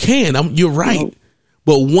 Yeah, you can. You're right,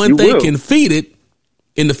 but one thing can feed it,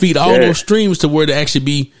 and to feed all those streams to where they actually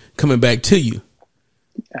be coming back to you.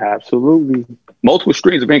 Absolutely, multiple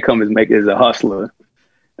streams of income is a hustler.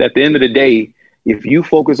 At the end of the day, if you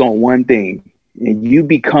focus on one thing and you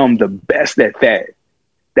become the best at that.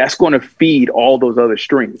 That's going to feed all those other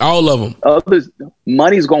streams. All of them.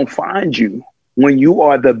 Money's going to find you when you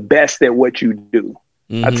are the best at what you do.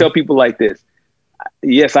 I tell people like this.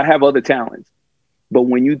 Yes, I have other talents. But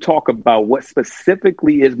when you talk about what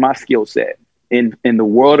specifically is my skill set in the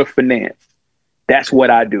world of finance, that's what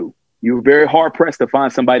I do. You're very hard pressed to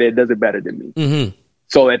find somebody that does it better than me. Mm-hmm.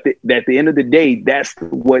 So at the end of the day, that's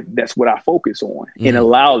what I focus on and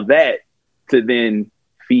allow that to then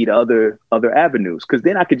feed other avenues, because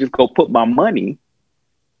then I could just go put my money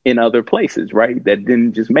in other places, right? That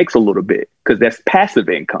then just makes a little bit, because that's passive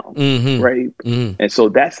income, right? And so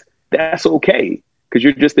that's okay, because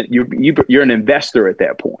you're an investor at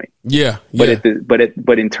that point.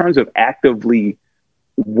 But in terms of actively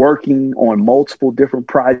working on multiple different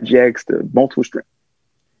projects, the multiple streams,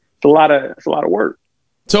 it's a lot of work.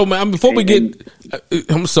 So man, before we get,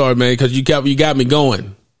 I'm sorry, man, because you got me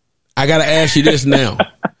going. I got to ask you this now,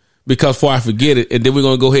 because before I forget it, and then we're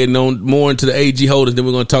going to go ahead and on more into the AG Holdings, then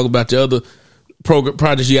we're going to talk about your other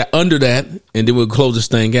projects you got under that, and then we'll close this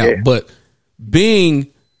thing out. Yeah. But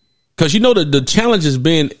because the challenge is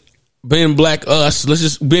being black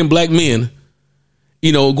being black men,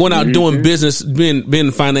 going out doing business,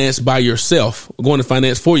 being financed by yourself, going to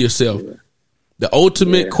finance for yourself. The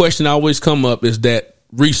ultimate question always come up is that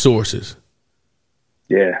resources.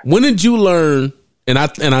 Yeah. When did you learn? And I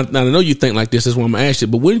know you think like this. That's why I'm gonna ask you.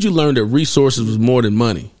 But when did you learn that resources was more than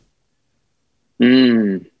money?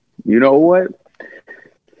 You know what?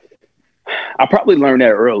 I probably learned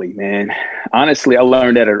that early, man. Honestly, I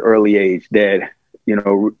learned that at an early age that, you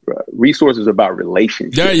know, resources are about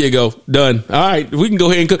relationships. There you go. Done. All right. We can go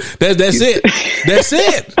ahead and cook. That's it. That's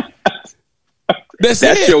it.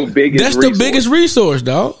 That's your biggest That's resource. the biggest resource,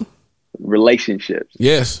 dog. Relationships.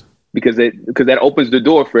 Yes. Because that opens the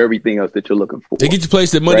door for everything else that you're looking for. They get you a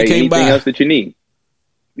place that money right? can't Anything buy. else that you need.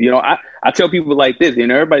 You know, I tell people like this,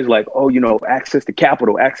 and everybody's like, oh, you know, access to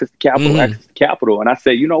capital. And I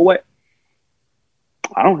say, you know what?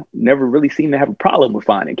 I don't never really seem to have a problem with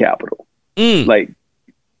finding capital. Like,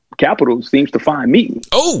 capital seems to find me.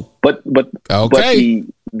 Oh, but okay.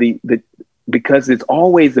 the because it's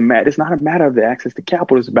always it's not a matter of the access to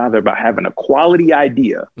capital. It's about having a quality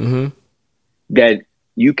idea that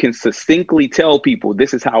you can succinctly tell people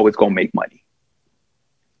this is how it's going to make money,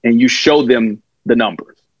 and you show them the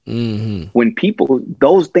numbers. When people,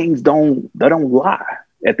 those things don't lie.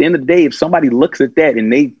 At the end of the day, if somebody looks at that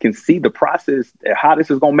and they can see the process, how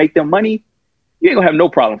this is going to make them money, you ain't gonna have no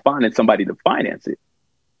problem finding somebody to finance it,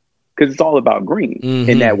 because it's all about green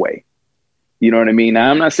in that way. You know what I mean?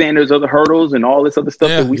 Now, I'm not saying there's other hurdles and all this other stuff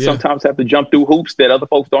that we sometimes have to jump through, hoops that other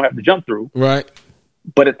folks don't have to jump through. Right.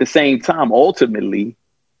 But at the same time, ultimately,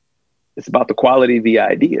 it's about the quality of the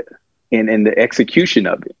idea and the execution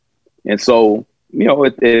of it. And so, you know,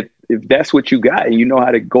 if that's what you got and you know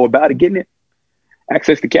how to go about it, getting it,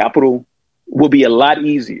 access to capital will be a lot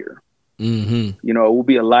easier. You know, it will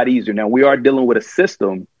be a lot easier. Now, we are dealing with a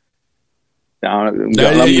system. Let me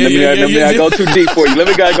not go too deep for you. Let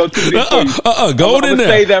me go too deep for you. Go in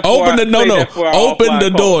there. Open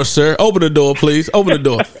the door, sir. Open the door, please. Open the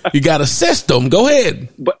door. You got a system. Go ahead.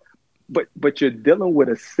 But you're dealing with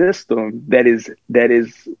a system that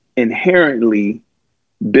is inherently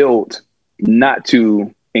built not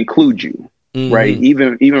to include you, right?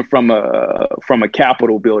 Even from a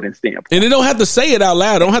capital building standpoint. And it don't have to say it out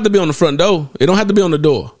loud. It don't have to be on the front door. It don't have to be on the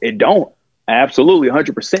door. It don't. Absolutely,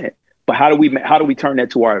 100%. But how do we turn that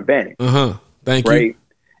to our advantage? Thank you. Right.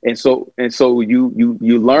 And so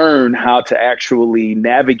you learn how to actually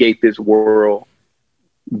navigate this world,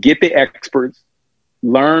 get the experts,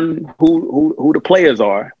 learn who the players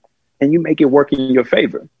are, and you make it work in your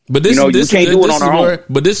favor. But you can't do it on our own.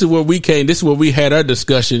 But this is where we came. This is where we had our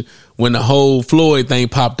discussion when the whole Floyd thing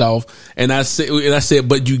popped off. And I said,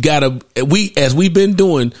 but you gotta, as we've been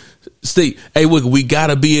doing, Steve, hey, we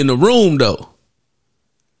gotta be in the room though.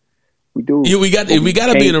 We do. We got to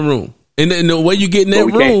be in the room. And the way you get in that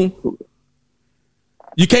room,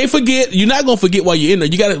 you can't forget. You're not gonna forget why you're in there.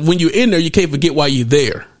 You got to, when you're in there, you can't forget why you're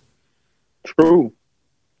there. True.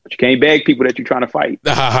 But you can't beg people that you're trying to fight.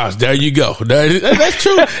 There you go. That's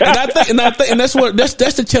true. and I think that's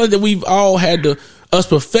the challenge that we've all had to, us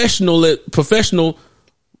professional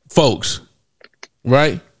folks,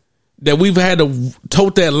 right? That we've had to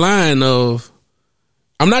tote that line of,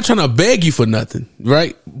 I'm not trying to beg you for nothing,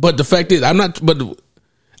 right? But the fact is, but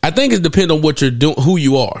I think it depends on what you're doing, who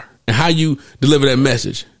you are, and how you deliver that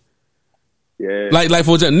message. Yeah. Like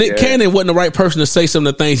for example, Nick Cannon wasn't the right person to say some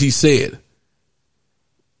of the things he said.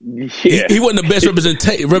 Yeah. He wasn't the best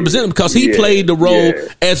representative because he played the role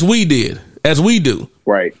as we do.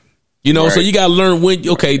 Right. You know, so you got to learn when,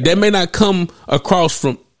 that may not come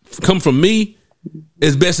from me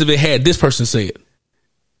as best if it had this person say it.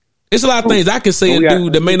 It's a lot of things I can say and do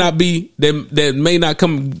that may not be, that may not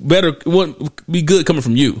come better, wouldn't be good coming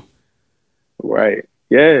from you. Right.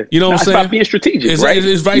 Yeah. You know what I'm saying? It's about being strategic, right?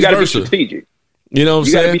 It's vice you gotta versa. Be strategic. You know what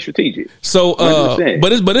I'm saying? You gotta be strategic. So,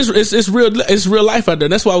 but it's real life out there.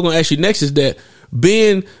 That's why I was going to ask you next is that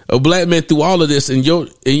being a black man through all of this and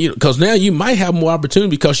because now you might have more opportunity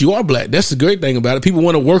because you are black. That's the great thing about it. People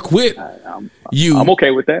want to work with you. I'm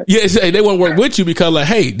okay with that. Yeah, they want to work with you because like,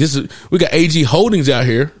 hey, we got AG Holdings out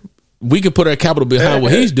here. We can put our capital behind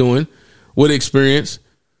what he's doing with experience.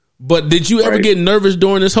 But did you ever get nervous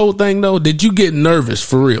during this whole thing though? Did you get nervous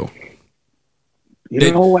for real?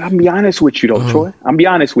 You know, I'll be honest with you though, Troy. I'll be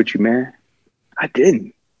honest with you, man. I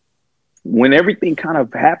didn't. When everything kind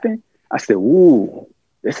of happened, I said, ooh,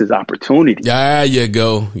 this is opportunity. There you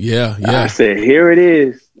go. Yeah. I said, here it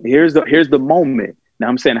is. Here's the moment. Now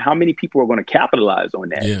I'm saying, how many people are going to capitalize on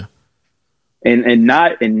that? Yeah. And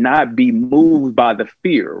not be moved by the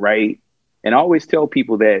fear, right? And I always tell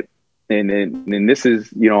people that, and this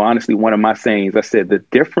is, honestly, one of my sayings. I said the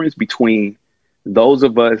difference between those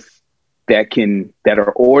of us that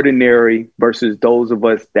are ordinary versus those of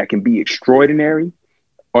us that can be extraordinary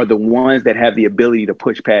are the ones that have the ability to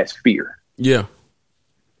push past fear. Yeah.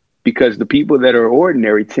 Because the people that are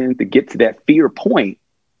ordinary tend to get to that fear point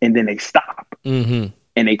and then they stop and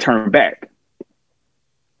they turn back.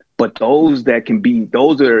 But those that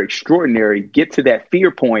are extraordinary, get to that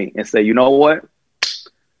fear point and say, you know what?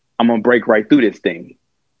 I'm going to break right through this thing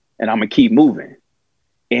and I'm going to keep moving.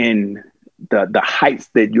 And the heights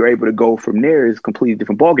that you're able to go from there is a completely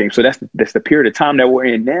different ballgame. So that's the period of time that we're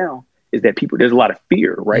in now, is that there's a lot of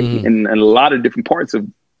fear, right? In a lot of different parts of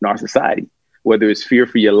our society, whether it's fear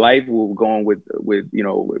for your life, we're going with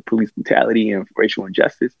police brutality and racial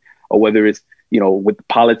injustice, or whether it's, with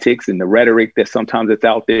politics and the rhetoric that sometimes it's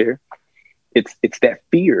out there. It's that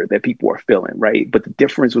fear that people are feeling, right? But the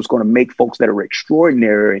difference was going to make folks that are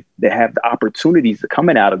extraordinary, that have the opportunities to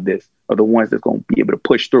coming out of this, are the ones that's going to be able to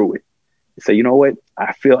push through it. Say, you know what?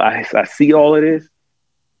 I see all of this,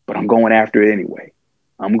 but I'm going after it anyway.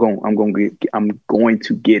 I'm going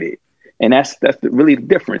to get it. And that's really the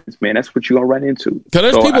difference, man. That's what you're going to run into. Because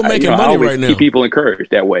there's people making money right now. Keep people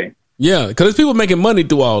encouraged that way. Yeah, because there's people making money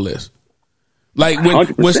through all this. Like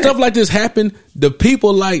when stuff like this happen, the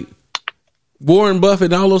people like Warren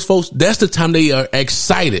Buffett and all those folks, that's the time they are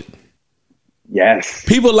excited. Yes.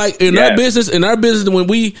 People like our business,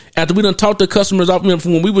 after we done talked to customers off,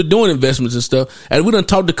 when we were doing investments and stuff, and we done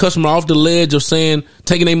talked the customer off the ledge of saying,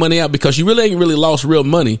 taking their money out, because you really ain't really lost real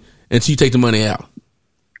money until you take the money out.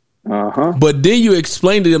 But then you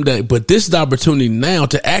explain to them that, but this is the opportunity now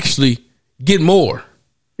to actually get more.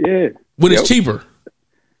 Yeah. When it's cheaper.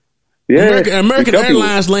 Yeah. American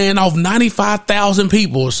Airlines laying off 95,000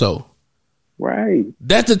 people or so. Right.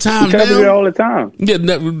 That's the time now. We tell you all the time. Yeah,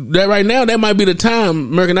 that right now, that might be the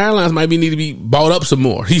time American Airlines might need to be bought up some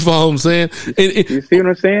more. You follow what I'm saying? You see what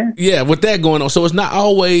I'm saying? Yeah, with that going on. So it's not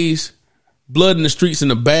always blood in the streets in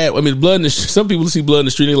the bad. I mean, some people see blood in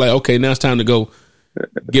the street and they're like, okay, now it's time to go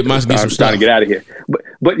get some stuff. Time to get out of here.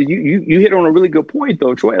 But you hit on a really good point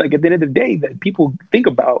though, Troy. Like at the end of the day, that people think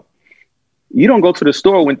about, you don't go to the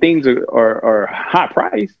store when things are high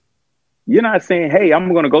price. You're not saying, hey,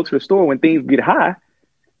 I'm going to go to the store when things get high.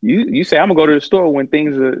 You say, I'm going to go to the store when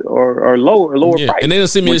things are lower price. And they'll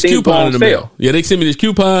send me this coupon in the mail. Yeah, they send me this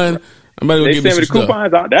coupon. They send me the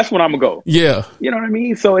coupons. That's when I'm going to go. Yeah. You know what I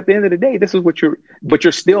mean? So at the end of the day, this is what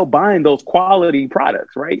you're still buying those quality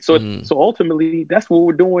products, right? So ultimately, that's what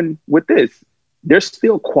we're doing with this. There's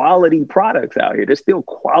still quality products out here. There's still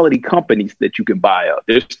quality companies that you can buy up.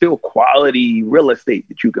 There's still quality real estate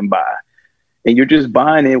that you can buy. And you're just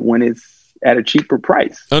buying it when it's at a cheaper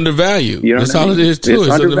price. Undervalued. You know that's all it is too.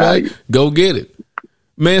 It's undervalued. Go get it.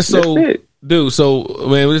 Man, so dude,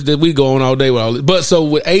 we go on all day with all this. But so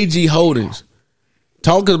with AG Holdings,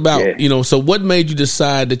 talking about, so what made you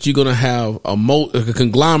decide that you're gonna have a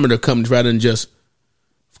conglomerate of companies rather than just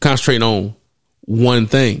concentrating on one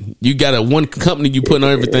thing? You got one company you putting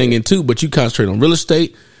everything into, but you concentrate on real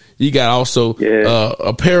estate. You got also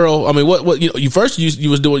apparel. I mean, what you first you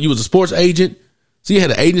was a sports agent, so you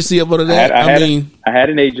had an agency up under that. I had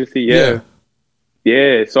an agency.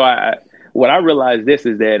 Yeah. So what I realized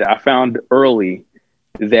is that I found early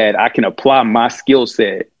that I can apply my skill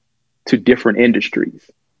set to different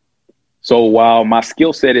industries. So while my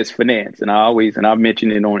skill set is finance, and I've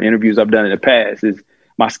mentioned it on interviews I've done in the past, is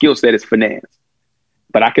my skill set is finance,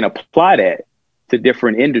 but I can apply that to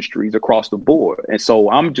different industries across the board. And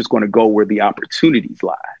so I'm just going to go where the opportunities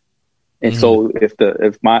lie. And so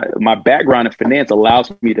if my background in finance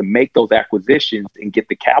allows me to make those acquisitions and get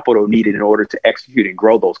the capital needed in order to execute and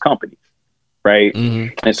grow those companies. Right.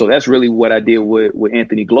 And so that's really what I did with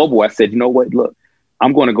Anthony Global. I said, you know what, look,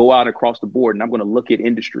 I'm going to go out across the board and I'm going to look at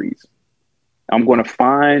industries. I'm going to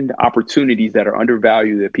find opportunities that are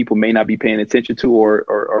undervalued that people may not be paying attention to,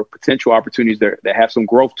 or potential opportunities that have some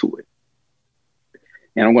growth to it.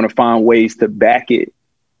 And I'm going to find ways to back it,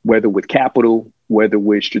 whether with capital, whether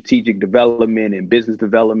with strategic development and business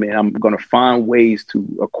development. I'm going to find ways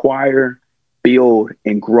to acquire, build,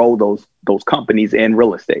 and grow those companies and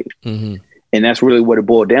real estate. And that's really what it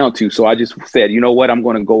boiled down to. So I just said, you know what, I'm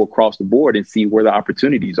going to go across the board and see where the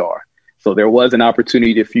opportunities are. So there was an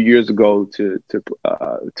opportunity a few years ago to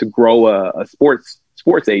grow a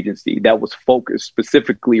sports agency that was focused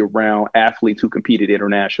specifically around athletes who competed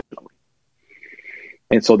internationally.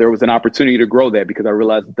 And so there was an opportunity to grow that because I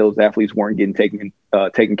realized that those athletes weren't getting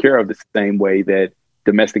taken care of the same way that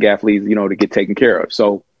domestic athletes, to get taken care of.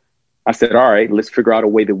 So I said, all right, let's figure out a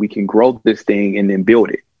way that we can grow this thing and then build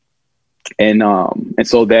it. And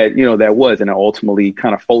so that, that was, and I ultimately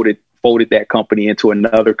kind of folded that company into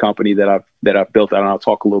another company that I've built out, and I'll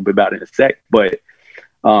talk a little bit about it in a sec. But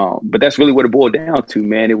that's really what it boiled down to,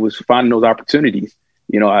 man. It was finding those opportunities.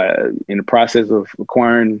 in the process of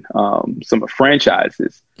acquiring some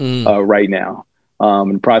franchises right now.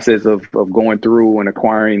 In the process of going through and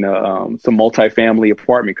acquiring some multifamily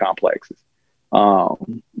apartment complexes.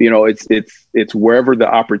 It's wherever the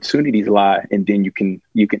opportunities lie, and then you can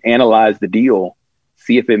analyze the deal,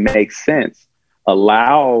 see if it makes sense,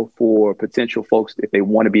 allow for potential folks, if they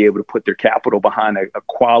want to be able to put their capital behind a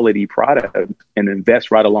quality product and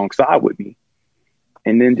invest right alongside with me,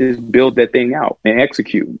 and then just build that thing out and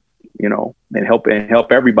execute, and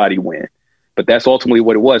help everybody win. But that's ultimately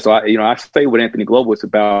what it was. So I say with Anthony Global, it's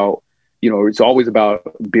about, it's always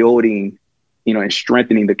about building, and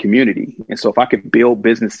strengthening the community. And so if I could build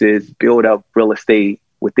businesses, build up real estate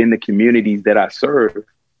within the communities that I serve,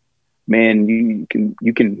 man, you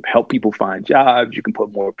can help people find jobs. You can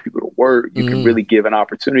put more people to work. You can really give an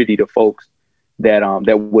opportunity to folks that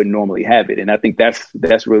wouldn't normally have it. And I think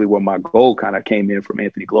that's really where my goal kind of came in from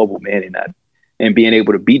Anthony Global, man. And being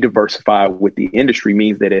able to be diversified with the industry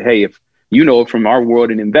means that, hey, if from our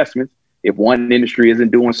world in investments, if one industry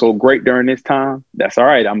isn't doing so great during this time, that's all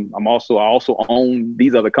right. I also own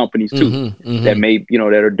these other companies too that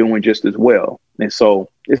that are doing just as well. And so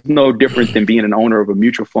it's no different than being an owner of a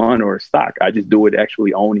mutual fund or a stock. I just do it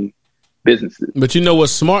actually owning businesses. But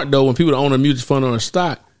what's smart though, when people own a mutual fund or a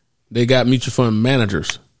stock, they got mutual fund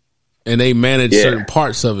managers and they manage certain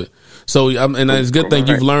parts of it. So, and it's a good thing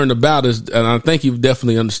you've learned about is, and I think you've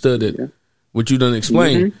definitely understood it, what you done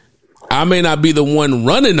explained. I may not be the one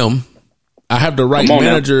running them. I have the right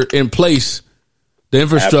manager in place, the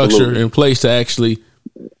infrastructure in place to actually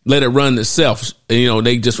let it run itself. And,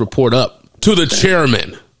 they just report up to the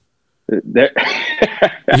chairman.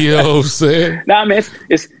 You know what I'm saying? Nah, man,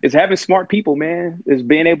 it's having smart people, man. It's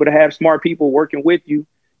being able to have smart people working with you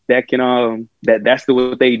that can that's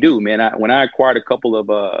what they do, man. When I acquired a couple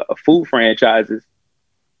of food franchises,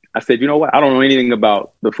 I said, you know what? I don't know anything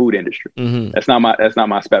about the food industry. That's not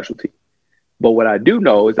my specialty. But what I do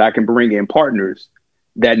know is I can bring in partners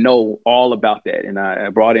that know all about that. And I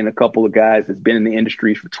brought in a couple of guys that's been in the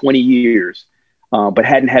industry for 20 years, but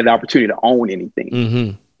hadn't had the opportunity to own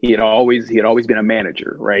anything. He had always been a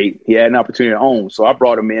manager, right? He had an opportunity to own. So I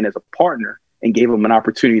brought him in as a partner and gave him an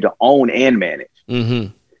opportunity to own and manage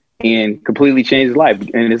and completely changed his life.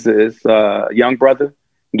 And it's a young brother.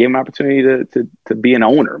 Gave him an opportunity to be an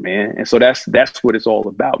owner, man. And so that's what it's all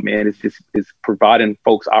about, man. It's providing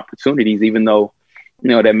folks opportunities, even though,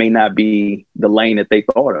 that may not be the lane that they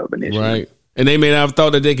thought of initially. Right. And they may not have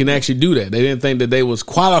thought that they can actually do that. They didn't think that they was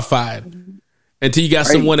qualified until you got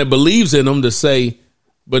someone that believes in them to say,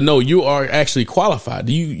 but no, you are actually qualified.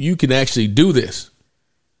 You can actually do this.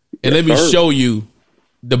 And let me show you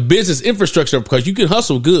the business infrastructure, because you can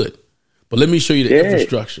hustle good, but let me show you the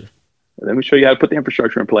infrastructure. Let me show you how to put the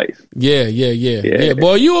infrastructure in place. Yeah.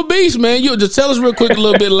 Boy, you a beast, man. You just tell us real quick a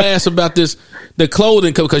little bit last about the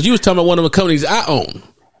clothing company, because you was talking about one of the companies I own,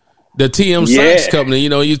 the TM Socks company.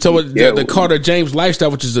 You told the Carter James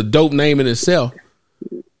Lifestyle, which is a dope name in itself.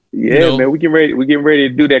 Yeah, man, we getting ready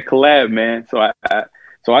to do that collab, man.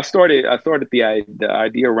 So I started the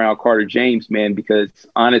idea around Carter James, man, because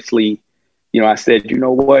honestly, I said, you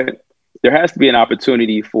know what? There has to be an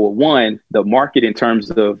opportunity for, one, the market in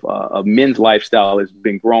terms of men's lifestyle has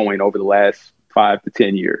been growing over the last 5 to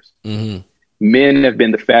 10 years. Men have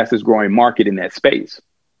been the fastest growing market in that space,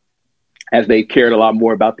 as they cared a lot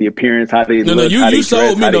more about the appearance, how they look, how they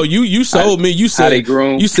sold dress, me. You sold me. You said how they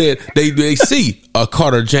groom. You said they see a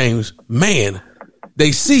Carter James man.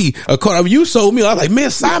 They see a Carter. You sold me. I was like,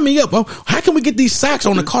 man, sign me up. How can we get these socks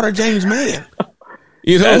on the Carter James man?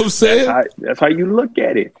 You know what I'm saying? That's how you look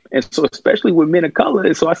at it. And so, especially with men of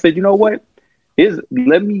color. So I said, you know what?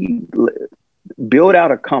 Let me build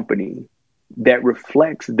out a company that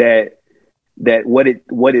reflects that what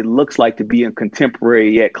it looks like to be a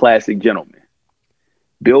contemporary yet classic gentleman.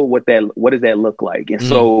 Build what does that look like? And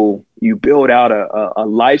so you build out a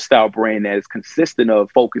lifestyle brand that is consistent of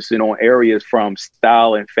focusing on areas from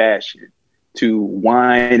style and fashion to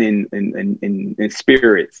wine and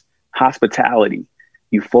spirits, hospitality.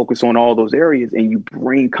 You focus on all those areas and you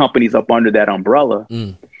bring companies up under that umbrella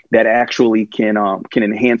that actually can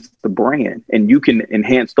enhance the brand, and you can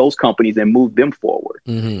enhance those companies and move them forward.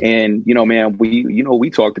 And, man, we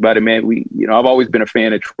talked about it, man. I've always been a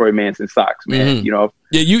fan of Troy Manson socks, man. You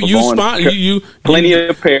plenty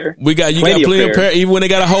of pair. You got plenty of pair. Even when they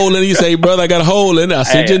got a hole in it, you say, brother, I got a hole in it. I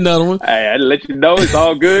sent you another one. I let you know it's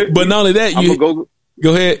all good. But not only that,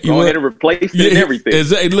 Go ahead. Go ahead and replace it and everything.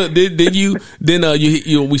 Exactly. Look, did you? Then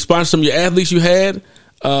we sponsored some of your athletes you had.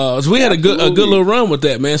 So we had a good little run with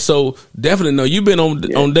that, man. So definitely, you've been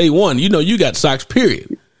on day one. You got socks.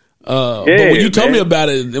 Period. But when you told me about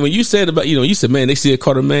it, when you said about, you said, man, they see a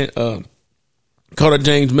Carter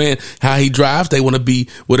James man, how he drives, they want to be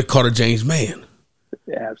with a Carter James man.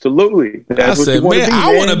 Yeah, absolutely. I said, man,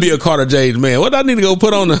 I want to be a Carter James man. What do I need to go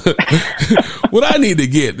put on what I need to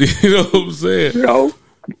get? You know what I'm saying?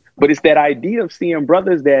 But it's that idea of seeing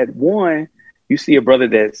brothers that, one, you see a brother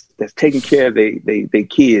that's taking care of they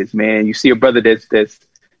kids, man. You see a brother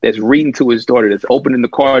that's reading to his daughter, that's opening the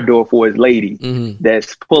car door for his lady,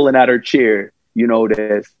 that's pulling out her chair,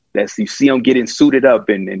 that's you see him getting suited up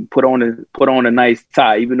and put on a nice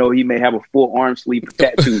tie, even though he may have a full arm sleeve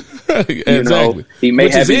tattoo. Exactly. He may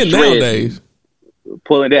Which have is in nowadays.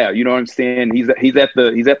 Pulling it out, you know what I'm saying? He's at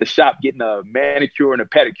the shop getting a manicure and a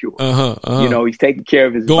pedicure. He's taking care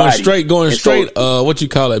of his body. Going straight. What you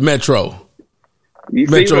call it? Metro.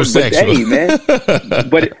 Metrosexual. Hey, man.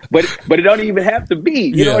 but it don't even have to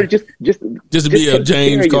be. You know, just to be a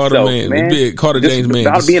James Carter man. Be a Carter James man.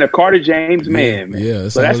 About being a Carter James man. Yeah.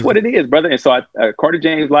 So that's what it is, brother. And so Carter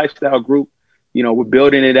James Lifestyle Group, we're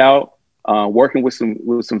building it out. Working with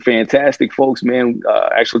some fantastic folks, man.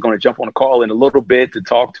 Actually going to jump on a call in a little bit to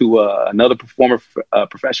talk to another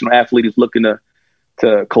professional athlete who's looking to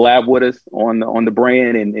collab with us on the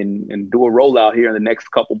brand and do a rollout here in the next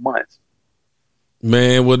couple months.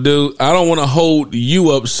 Man, well, dude, I don't want to hold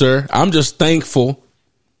you up, sir. I'm just thankful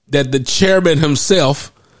that the chairman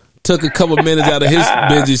himself took a couple minutes out of his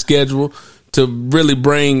busy schedule to really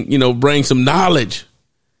bring some knowledge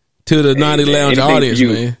to the 90 Lounge audience,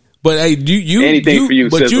 man. But hey,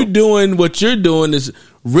 you're doing what you're doing is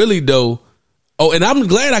really dope. Oh, and I'm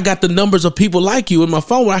glad I got the numbers of people like you in my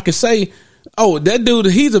phone where I can say, oh, that dude,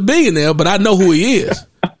 he's a billionaire, but I know who he is.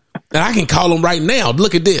 And I can call him right now.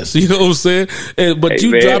 Look at this. You know what I'm saying? But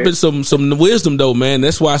you dropping some wisdom though, man.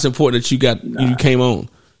 That's why it's important that you came on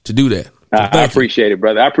to do that. So I appreciate it,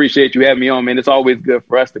 brother. I appreciate you having me on, man. It's always good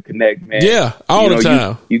for us to connect, man. Yeah, all the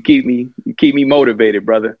time. You keep me motivated,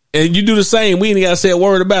 brother. And you do the same. We ain't got to say a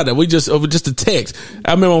word about it. We just a text.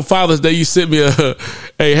 I remember on Father's Day, you sent me a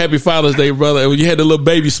happy Father's Day, brother. And when you had the little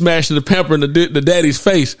baby smashing the pamper in the daddy's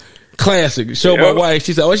face, classic. Showed my wife.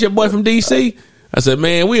 She said, "Oh, it's your boy from DC." I said,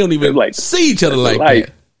 "Man, we don't even see each other like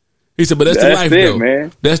that." He said, "But that's the life, though,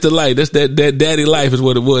 man. That's the life. That's that daddy life is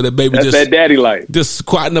what it was. That baby that daddy life, just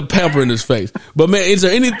squatting a pamper in his face." But man, is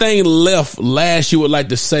there anything last you would like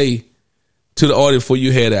to say to the audience before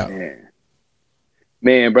you head out?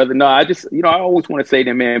 Man, brother, no, I just I always want to say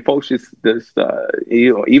that, man, folks, just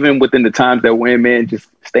even within the times that we're in, man, just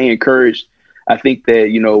stay encouraged. I think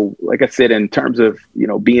that, like I said, in terms of,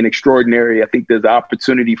 being extraordinary, I think there's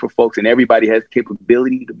opportunity for folks, and everybody has the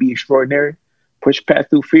capability to be extraordinary. Push past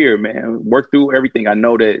through fear, man. Work through everything. I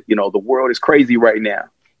know that, the world is crazy right now,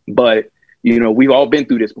 but, we've all been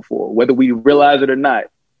through this before, whether we realize it or not.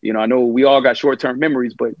 I know we all got short-term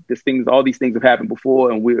memories, but all these things have happened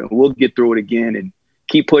before, and we'll get through it again and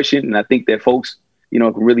keep pushing. And I think that folks,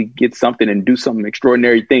 can really get something and do some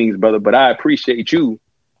extraordinary things, brother. But I appreciate you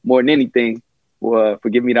more than anything for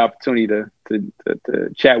giving me the opportunity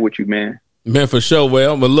to chat with you, man. Man, for sure.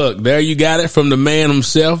 Well, but look, there you got it from the man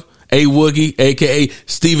himself, A Woogie, a.k.a.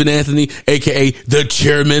 Stephen Anthony, a.k.a. the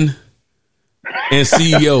chairman and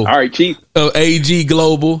CEO All right, Chief. Of AG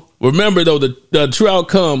Global. Remember, though, the true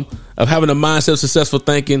outcome of having a mindset of successful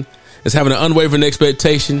thinking is having an unwavering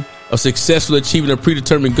expectation of successfully achieving a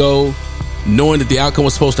predetermined goal, knowing that the outcome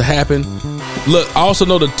was supposed to happen. Look, I also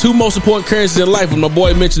know the two most important currencies in life, what my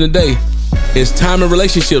boy mentioned today, is time and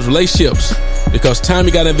relationships. Because time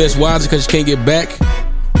you got to invest wisely because you can't get back.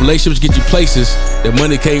 Relationships get you places that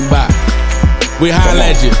money can't buy. We holla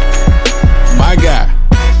at you. My guy.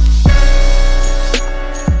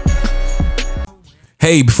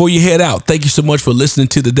 Hey, before you head out, thank you so much for listening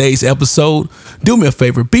to today's episode. Do me a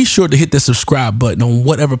favor. Be sure to hit the subscribe button on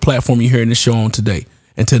whatever platform you're hearing this show on today.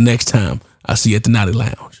 Until next time, I'll see you at the Naughty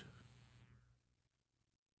Lounge.